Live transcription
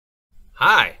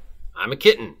Hi, I'm a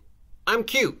kitten. I'm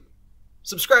cute.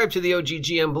 Subscribe to the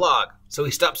OGGM blog so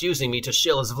he stops using me to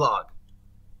shill his vlog.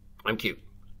 I'm cute.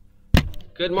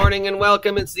 Good morning and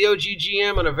welcome. It's the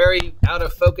OGGM on a very out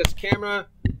of focus camera.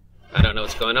 I don't know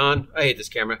what's going on. I hate this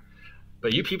camera.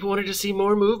 But you people wanted to see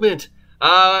more movement.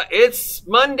 It's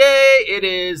Monday. It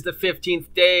is the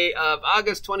 15th day of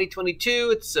August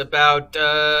 2022. It's about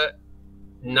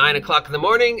 9 o'clock in the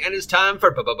morning, and it's time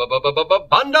for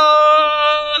bundles!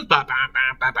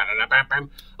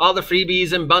 All the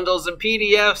freebies and bundles and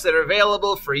PDFs that are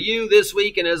available for you this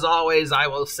week. And as always, I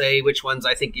will say which ones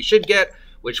I think you should get,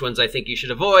 which ones I think you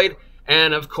should avoid.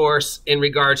 And of course, in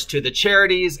regards to the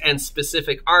charities and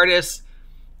specific artists,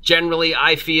 generally,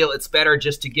 I feel it's better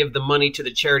just to give the money to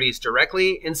the charities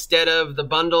directly instead of the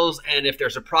bundles. And if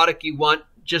there's a product you want,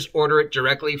 just order it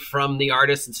directly from the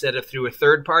artist instead of through a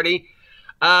third party.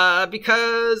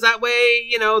 Because that way,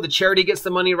 you know, the charity gets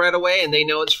the money right away and they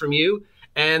know it's from you.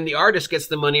 And the artist gets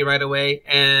the money right away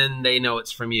and they know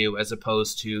it's from you, as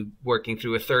opposed to working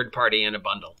through a third party and a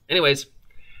bundle. Anyways,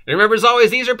 and remember, as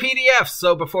always, these are PDFs.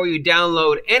 So before you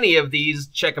download any of these,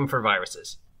 check them for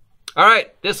viruses. All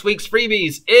right, this week's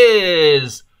freebies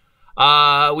is,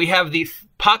 we have the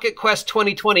Pocket Quest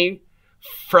 2020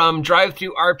 from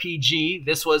TTRPG.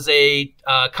 This was a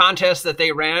contest that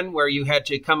they ran where you had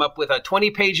to come up with a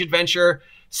 20-page adventure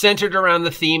centered around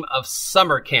the theme of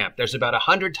summer camp. There's about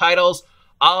 100 titles.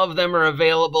 All of them are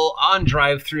available on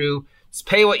drive-thru. It's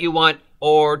pay what you want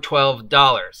or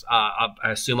 $12. I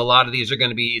assume a lot of these are going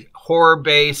to be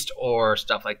horror-based or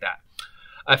stuff like that.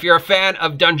 If you're a fan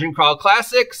of Dungeon Crawl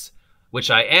Classics, which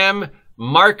I am,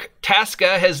 Mark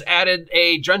Tasca has added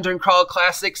a Dungeon Crawl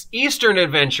Classics Eastern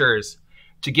Adventures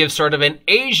to give sort of an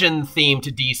Asian theme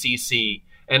to DCC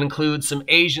and include some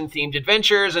Asian-themed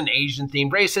adventures and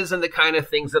Asian-themed races and the kind of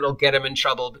things that'll get them in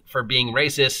trouble for being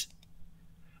racist.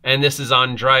 And this is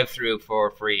on drive-thru for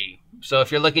free. So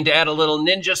if you're looking to add a little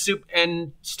ninja soup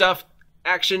and stuff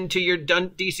action to your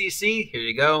DCC, here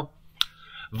you go.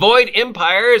 Void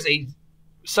Empires, a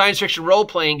science fiction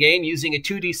role-playing game using a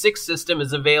 2d6 system,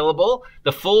 is available.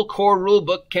 The full core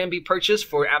rulebook can be purchased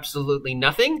for absolutely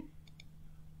nothing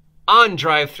on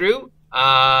drive-thru.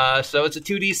 So it's a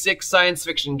 2d6 science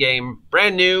fiction game,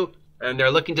 brand new, and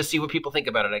they're looking to see what people think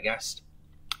about it, I guess.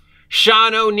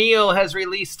 Sean O'Neill has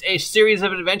released a series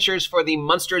of adventures for the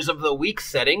Monsters of the Week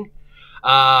setting.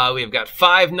 We've got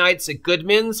Five Nights at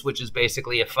Goodman's, which is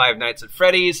basically a Five Nights at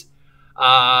Freddy's.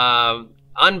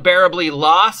 Unbearably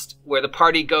Lost, where the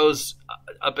party goes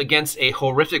up against a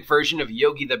horrific version of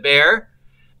Yogi the Bear.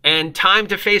 And Time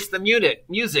to Face the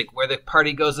Music, where the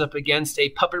party goes up against a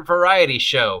puppet variety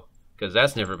show, because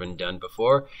that's never been done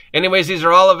before. Anyways, these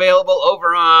are all available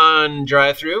over on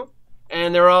drive-thru,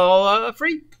 and they're all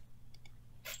free.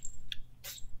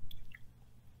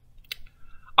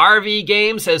 RV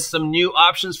Games has some new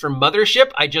options for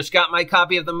Mothership. I just got my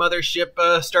copy of the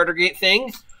Mothership starter gate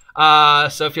thing.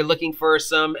 So if you're looking for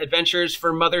some adventures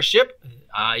for Mothership,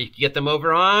 you can get them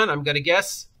over on, I'm going to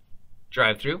guess,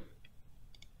 drive-thru.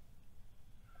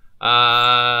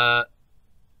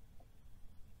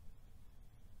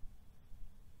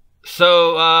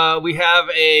 So we have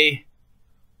a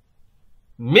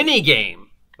mini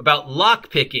game about lock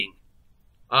picking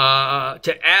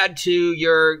to add to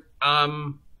your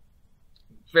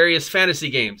various fantasy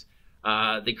games.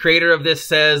 The creator of this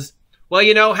says, well,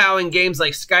 you know how in games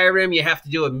like Skyrim you have to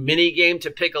do a mini game to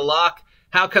pick a lock?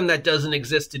 How come that doesn't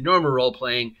exist in normal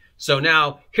role-playing? So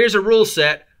now here's a rule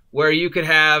set where you could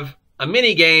have a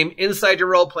mini game inside your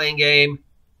role-playing game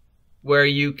where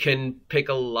you can pick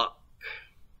a lock.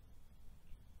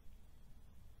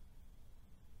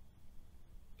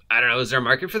 I don't know, is there a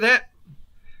market for that?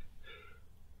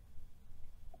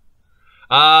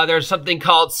 There's something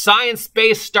called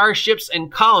Science-Based Starships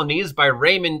and Colonies by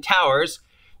Raymond Towers.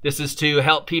 This is to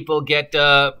help people get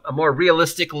a more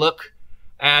realistic look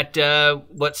at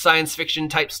what science fiction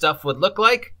type stuff would look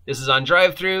like. This is on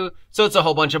drive-thru, so it's a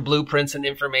whole bunch of blueprints and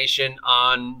information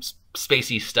on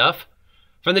spacey stuff.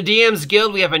 From the DM's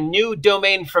Guild, we have a new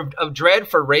domain of dread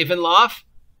for Ravenloft.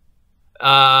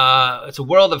 It's a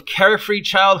world of carefree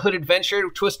childhood adventure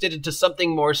twisted into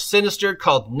something more sinister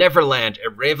called Neverland, a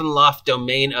Ravenloft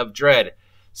domain of dread.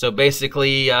 So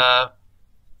basically,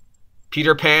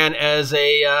 Peter Pan as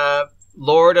a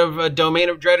lord of a domain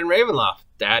of dread in Ravenloft.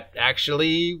 That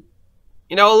actually,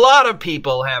 you know, a lot of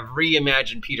people have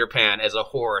reimagined Peter Pan as a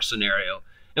horror scenario.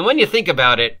 And when you think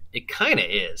about it, it kind of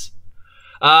is.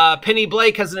 Penny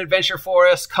Blake has an adventure for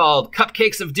us called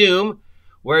Cupcakes of Doom,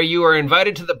 where you are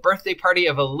invited to the birthday party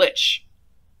of a lich.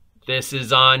 This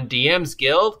is on DM's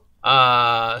Guild.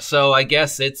 So I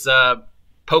guess it's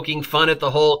poking fun at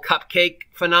the whole cupcake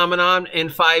phenomenon in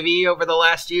 5e over the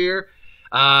last year,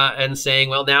 and saying,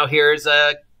 well, now here's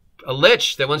a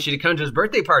lich that wants you to come to his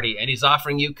birthday party, and he's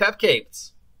offering you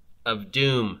cupcakes of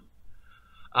doom.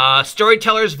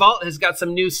 Storyteller's Vault has got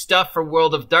some new stuff for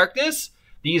World of Darkness.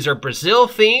 These are Brazil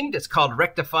themed. It's called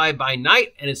Rectify by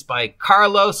Night, and it's by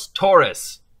Carlos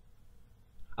Torres.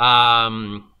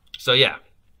 So yeah.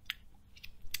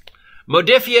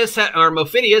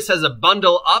 Mophidius has a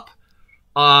bundle up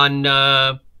on,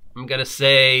 I'm going to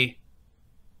say,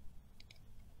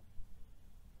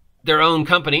 their own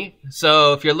company.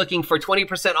 So if you're looking for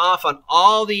 20% off on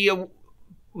all the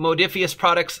Mophidius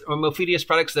products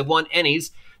that won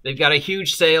Ennies, they've got a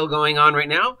huge sale going on right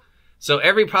now. So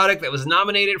every product that was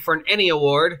nominated for an Ennie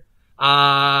Award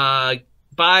by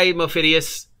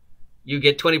Mophidius, you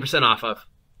get 20% off of.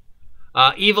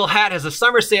 Evil Hat has a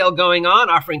summer sale going on,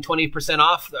 offering 20%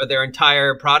 off their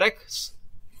entire products.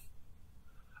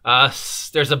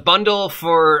 There's a bundle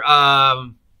for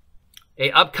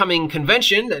a upcoming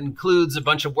convention that includes a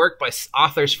bunch of work by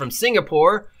authors from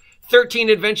Singapore, 13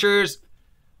 adventures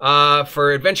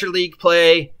for Adventure League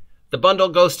play. The bundle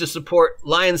goes to support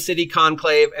Lion City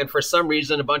Conclave, and for some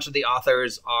reason, a bunch of the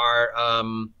authors are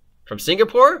from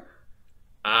Singapore.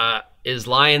 Is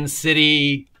Lion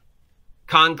City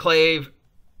Conclave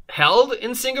held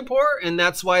in Singapore, and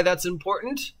that's why that's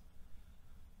important?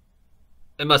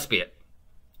 It must be it.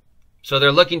 So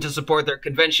they're looking to support their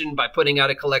convention by putting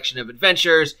out a collection of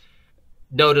adventures,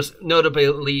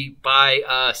 notably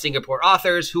by Singapore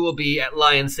authors who will be at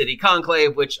Lion City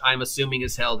Conclave, which I'm assuming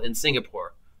is held in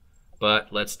Singapore. But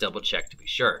let's double check to be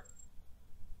sure.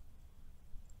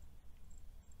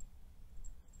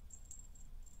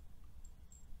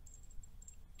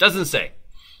 Doesn't say.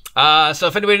 So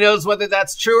if anybody knows whether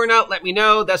that's true or not, let me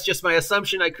know. That's just my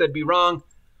assumption. I could be wrong.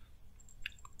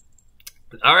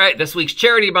 All right, this week's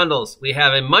charity bundles. We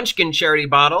have a Munchkin charity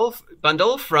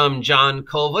bundle from John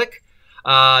Kolvick.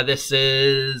 This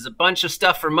is a bunch of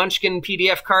stuff for Munchkin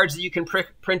PDF cards that you can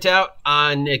print out,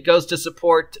 and it goes to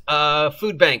support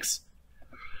food banks.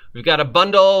 We've got a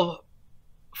bundle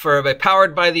for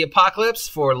Powered by the Apocalypse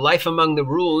for Life Among the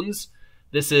Ruins.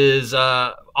 This is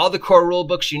all the core rule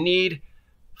books you need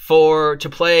to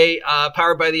play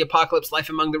Powered by the Apocalypse, Life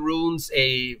Among the Ruins,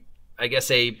 I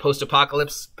guess a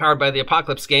post-apocalypse Powered by the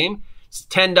Apocalypse game. It's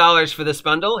 $10 for this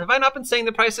bundle. Have I not been saying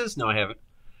the prices? No, I haven't.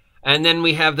 And then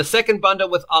we have the second bundle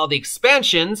with all the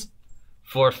expansions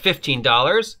for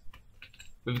 $15.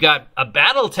 We've got a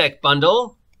Battletech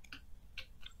bundle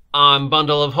on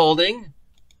Bundle of Holding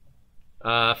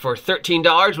for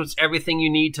 $13, which is everything you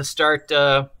need to start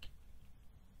a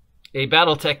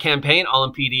Battletech campaign, all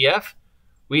in PDF.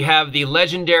 We have the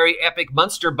Legendary Epic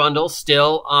Monster bundle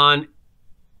still on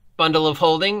Bundle of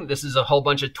Holding. This is a whole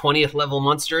bunch of 20th level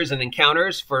monsters and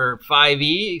encounters for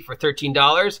 5e for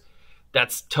 $13.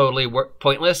 That's totally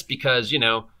pointless because, you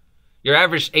know, your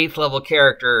average 8th level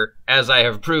character, as I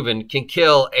have proven, can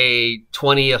kill a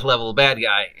 20th level bad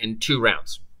guy in 2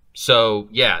 rounds. So,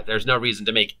 yeah, there's no reason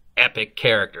to make epic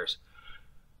characters.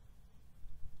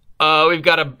 We've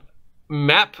got a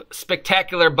Map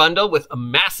Spectacular bundle with a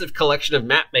massive collection of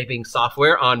map making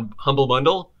software on Humble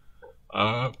Bundle.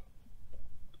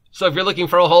 So if you're looking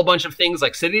for a whole bunch of things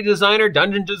like City Designer,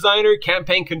 Dungeon Designer,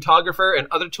 Campaign Cartographer, and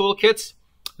other toolkits,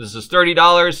 this is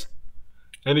 $30,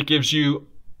 and it gives you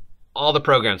all the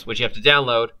programs, which you have to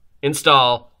download,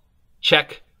 install,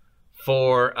 check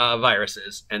for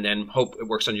viruses, and then hope it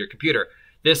works on your computer.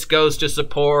 This goes to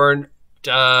support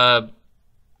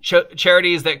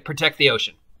charities that protect the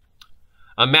ocean.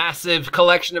 A massive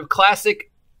collection of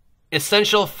classic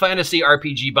essential fantasy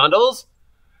RPG bundles.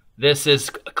 This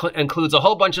includes a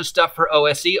whole bunch of stuff for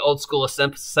OSE, Old School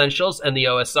Essentials, and the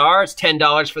OSR. It's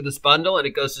 $10 for this bundle, and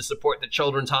it goes to support the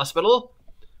Children's Hospital.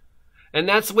 And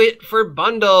that's it for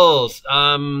bundles.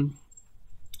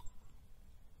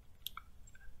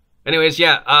 Anyways,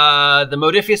 yeah, the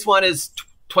Modifius one is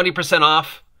 20%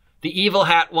 off. The Evil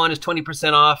Hat one is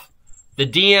 20% off. The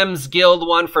DM's Guild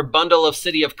one for Bundle of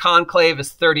City of Conclave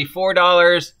is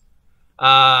 $34.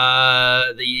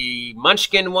 The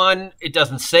Munchkin one, it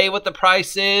doesn't say what the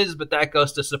price is, but that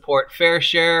goes to support Fair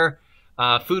Share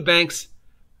food banks.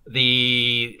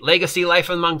 The Legacy Life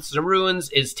Amongst the Ruins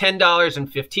is $10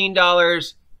 and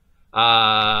 $15.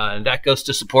 And that goes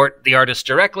to support the artist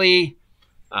directly.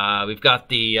 We've got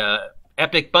the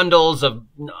Epic Bundles of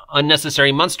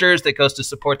Unnecessary Monsters that goes to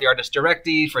support the artist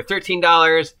directly for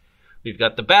 $13. We've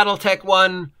got the Battletech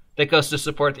one that goes to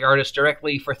support the artist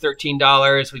directly for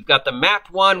 $13. We've got the Map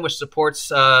one, which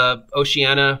supports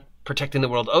Oceania, Protecting the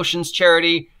World Oceans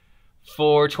charity,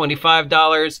 for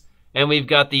 $25. And we've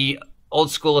got the Old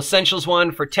School Essentials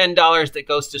one for $10 that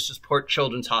goes to support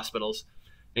children's hospitals.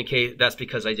 In case that's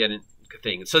because I didn't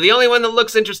think. So the only one that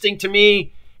looks interesting to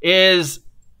me is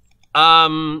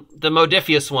the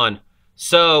Modifius one.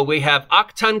 So we have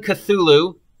Octun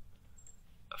Cthulhu.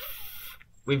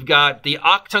 We've got the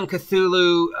Octun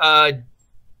Cthulhu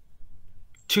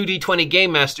 2D20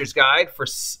 Game Master's Guide for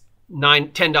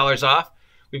 $10 off.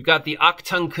 We've got the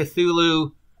Octun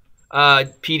Cthulhu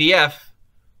PDF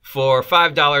for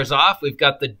 $5 off. We've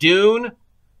got the Dune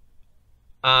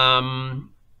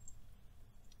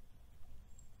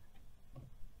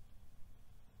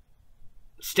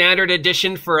Standard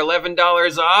Edition for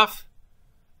 $11 off.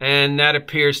 And that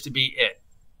appears to be it.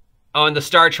 Oh, and the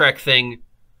Star Trek thing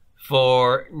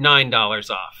for $9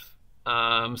 off.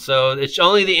 So it's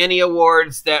only the Any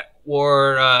Awards that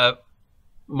were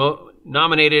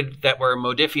nominated that were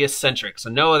Modifius-centric. So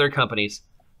no other companies'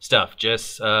 stuff.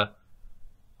 Just Octun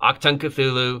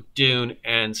Cthulhu, Dune,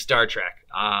 and Star Trek.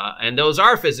 And those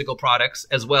are physical products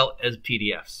as well as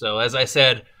PDFs. So as I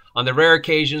said, on the rare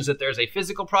occasions that there's a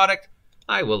physical product,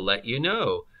 I will let you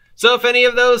know. So if any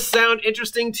of those sound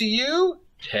interesting to you,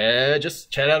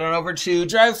 just head on over to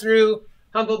Drive-Thru,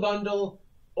 Humble Bundle,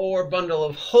 or Bundle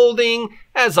of Holding.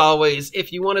 As always,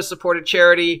 if you want to support a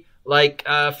charity like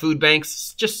food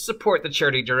banks, just support the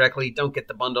charity directly. Don't get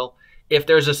the bundle. If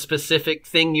there's a specific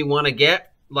thing you want to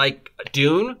get, like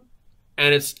Dune,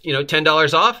 and it's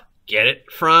 $10 off, get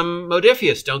it from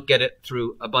Modifius. Don't get it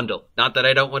through a bundle. Not that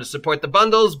I don't want to support the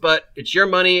bundles, but it's your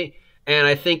money. And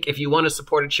I think if you want to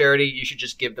support a charity, you should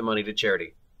just give the money to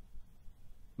charity.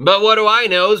 But what do I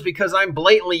know is because I'm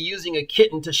blatantly using a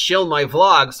kitten to shill my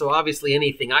vlog, so obviously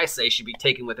anything I say should be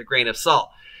taken with a grain of salt.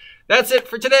 That's it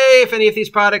for today. If any of these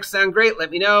products sound great,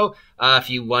 let me know. If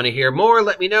you want to hear more,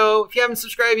 let me know. If you haven't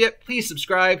subscribed yet, please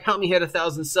subscribe. Help me hit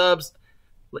 1,000 subs.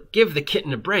 Give the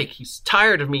kitten a break. He's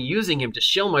tired of me using him to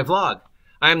shill my vlog.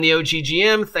 I am the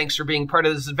OGGM. Thanks for being part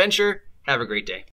of this adventure. Have a great day.